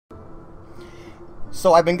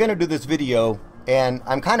So I've been going to do this video, and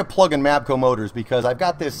I'm kind of plugging MABBCO motors because I've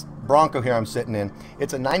got this Bronco here I'm sitting in.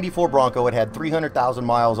 It's a 94 Bronco. It had 300,000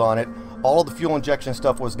 miles on it. All of the fuel injection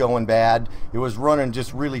stuff was going bad. It was running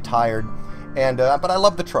just really tired. And but I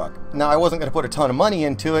love the truck. Now, I wasn't going to put a ton of money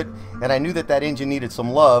into it, and I knew that that engine needed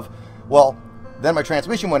some love. Well, then my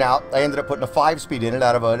transmission went out. I ended up putting a 5-speed in it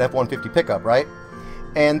out of an F-150 pickup, right?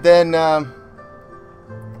 And then I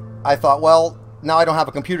thought, well, now I don't have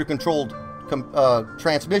a computer-controlled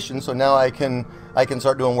transmission, so now I can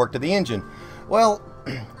start doing work to the engine. Well,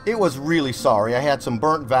 it was really sorry. I had some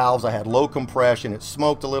burnt valves. I had low compression. It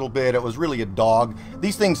smoked a little bit. It was really a dog.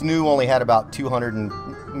 These things new only had about 200 and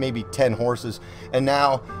maybe 10 horses, and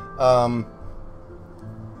now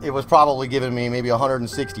it was probably giving me maybe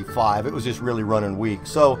 165. It was just really running weak.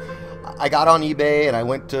 So I got on eBay and I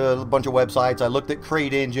went to a bunch of websites. I looked at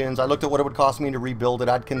crate engines. I looked at what it would cost me to rebuild it.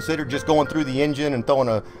 I'd considered just going through the engine and throwing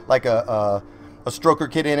a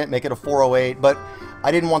stroker kit in it, make it a 408, but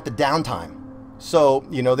I didn't want the downtime. So,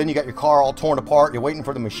 you know, then you got your car all torn apart. You're waiting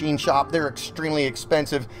for the machine shop. They're extremely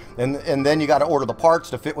expensive. And then you got to order the parts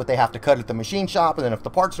to fit what they have to cut at the machine shop. And then if the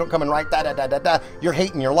parts don't come in right, you're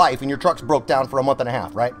hating your life, and your truck's broke down for a month and a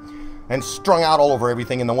half, right? And strung out all over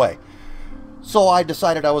everything in the way. So I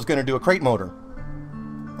decided I was going to do a crate motor.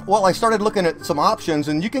 Well, I started looking at some options,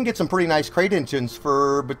 and you can get some pretty nice crate engines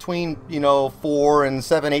for between, you know, $4,000 and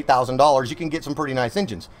 $7,000, $8,000. You can get some pretty nice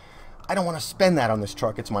engines. I don't want to spend that on this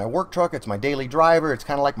truck. It's my work truck. It's my daily driver. It's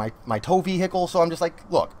kind of like my tow vehicle. So I'm just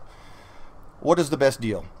like, look, what is the best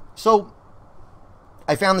deal? So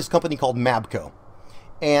I found this company called MABBCO,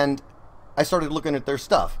 and I started looking at their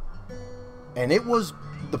stuff. And it was,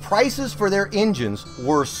 the prices for their engines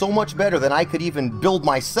were so much better than I could even build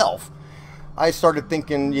myself. I started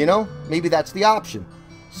thinking, you know, maybe that's the option.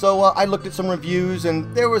 So I looked at some reviews,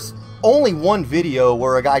 and there was only one video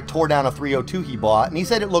where a guy tore down a 302 he bought, and he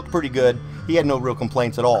said it looked pretty good. He had no real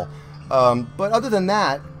complaints at all. But other than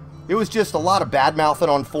that, it was just a lot of bad mouthing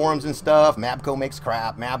on forums and stuff. MABBCO makes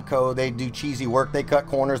crap. MABBCO, they do cheesy work. They cut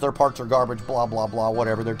corners. Their parts are garbage. Blah, blah, blah,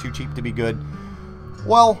 whatever. They're too cheap to be good.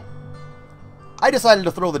 Well, I decided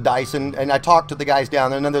to throw the dice, and I talked to the guys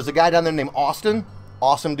down there. And then there's a guy down there named Austin.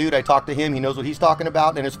 Awesome dude. I talked to him. He knows what he's talking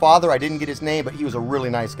about. And his father, I didn't get his name, but he was a really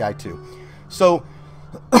nice guy too. So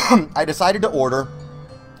I decided to order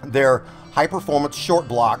their high performance short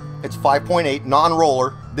block. It's 5.8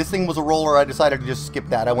 non-roller. This thing was a roller. I decided to just skip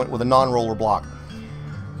that. I went with a non-roller block.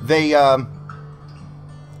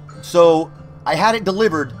 So I had it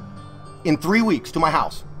delivered in 3 weeks to my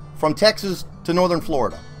house from Texas to northern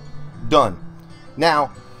Florida. Done.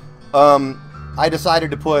 Now, I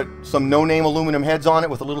decided to put some no-name aluminum heads on it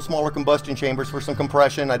with a little smaller combustion chambers for some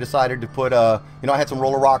compression. I decided to put, you know, I had some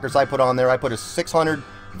roller rockers I put on there. I put a 600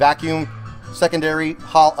 vacuum secondary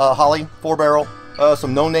Holly 4-barrel,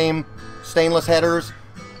 some no-name stainless headers,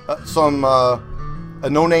 a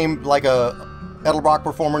no-name like a Edelbrock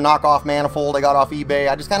Performer knockoff manifold I got off eBay.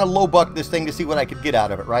 I just kind of low-bucked this thing to see what I could get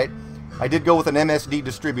out of it, right? I did go with an MSD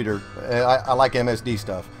distributor. I like MSD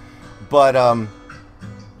stuff. But,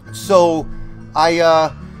 so I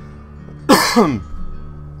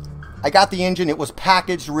got the engine. It was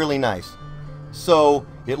packaged really nice, so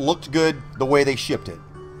it looked good the way they shipped it.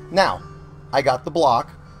 Now, I got the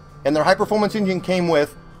block, and their high-performance engine came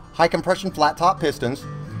with high-compression flat-top pistons,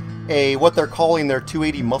 what they're calling their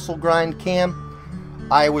 280 muscle grind cam.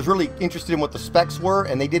 I was really interested in what the specs were,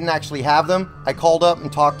 and they didn't actually have them. I called up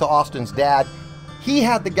and talked to Austin's dad. He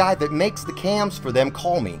had the guy that makes the cams for them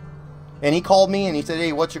call me, and he called me and he said,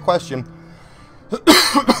 "Hey, what's your question?"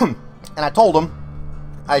 And I told him,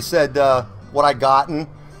 I said what I'd gotten,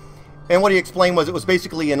 and what he explained was it was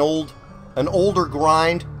basically an older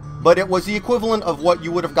grind, but it was the equivalent of what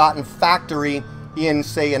you would have gotten factory in,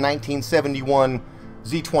 say, a 1971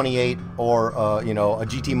 Z28 or you know, a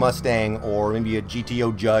GT Mustang or maybe a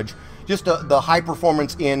GTO Judge, just the high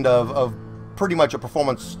performance end of pretty much a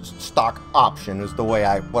performance stock option is the way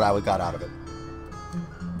what I got out of it.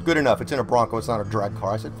 Good enough. It's in a Bronco. It's not a drag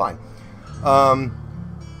car. I said fine.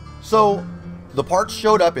 So the parts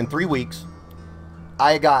showed up in 3 weeks.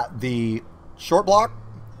 I got the short block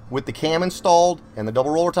with the cam installed and the double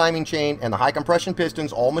roller timing chain and the high compression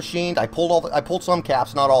pistons all machined. I pulled some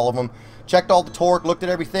caps, not all of them. Checked all the torque, looked at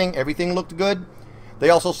everything. Everything looked good. They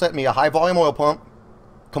also sent me a high volume oil pump,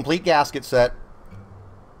 complete gasket set,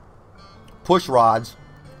 push rods,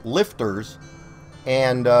 lifters,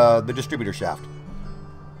 and the distributor shaft.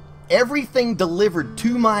 Everything delivered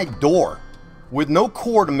to my door with no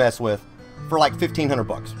core to mess with for like 1,500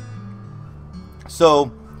 bucks. So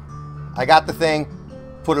I got the thing,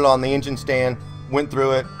 put it on the engine stand, went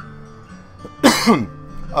through it.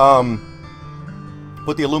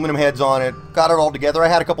 put the aluminum heads on it, got it all together. I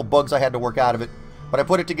had a couple bugs I had to work out of it, but I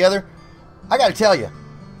put it together. I got to tell you,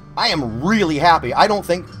 I am really happy. I don't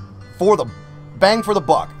think for the bang for the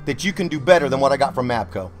buck that you can do better than what I got from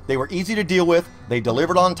MABBCO. They were easy to deal with. They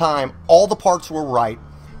delivered on time. All the parts were right.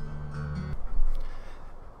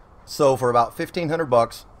 So for about 1,500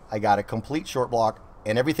 bucks, I got a complete short block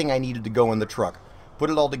and everything I needed to go in the truck. Put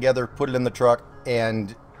it all together, put it in the truck,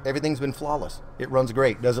 and everything's been flawless. It runs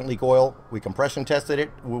great, doesn't leak oil. We compression tested it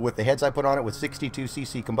with the heads I put on it with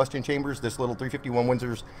 62cc combustion chambers. This little 351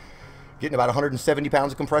 Windsor's getting about 170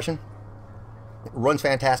 pounds of compression. Runs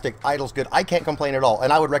fantastic, idles good. I can't complain at all,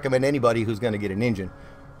 and I would recommend anybody who's going to get an engine,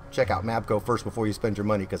 check out MABBCO first before you spend your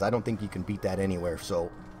money, because I don't think you can beat that anywhere.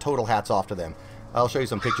 So total hats off to them. I'll show you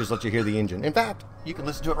some pictures, let you hear the engine. In fact, you can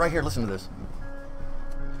listen to it right here. Listen to this.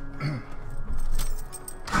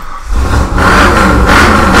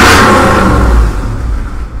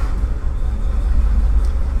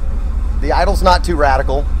 The idle's not too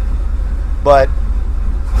radical, but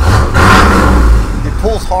it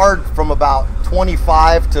pulls hard from about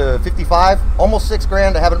 25 to 55, almost 6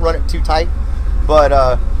 grand. I haven't run it too tight,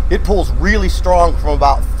 but it pulls really strong from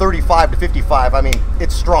about 35 to 55. I mean,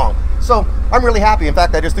 it's strong. So I'm really happy. In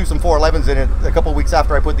fact, I just threw some 411s in it a couple weeks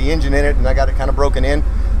after I put the engine in it, and I got it kind of broken in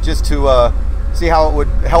just to see how it would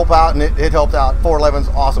help out, and it helped out. 411's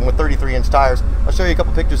awesome with 33-inch tires. I'll show you a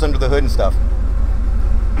couple pictures under the hood and stuff.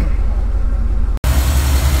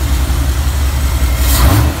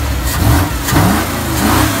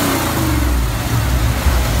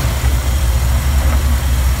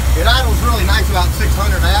 It idles really nice about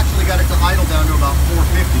 600. I actually got it to idle down to about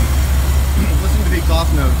 450. Listen to the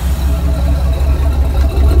exhaust note.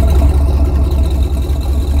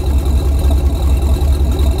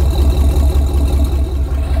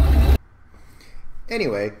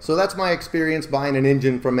 Anyway, so that's my experience buying an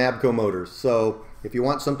engine from MABBCO Motors. So if you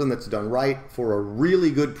want something that's done right for a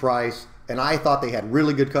really good price, and I thought they had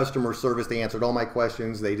really good customer service, they answered all my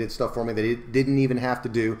questions, they did stuff for me that it didn't even have to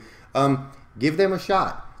do, give them a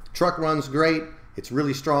shot. Truck runs great, it's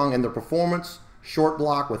really strong, and the performance, short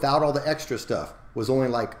block, without all the extra stuff, was only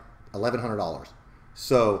like $1,100.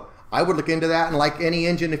 So I would look into that, and like any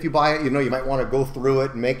engine, if you buy it, you know, you might want to go through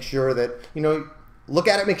it and make sure that, you know, look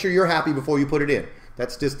at it, make sure you're happy before you put it in.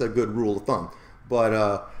 That's just a good rule of thumb.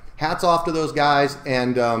 But hats off to those guys,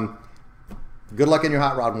 and good luck in your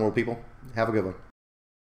hot rod world, people. Have a good one.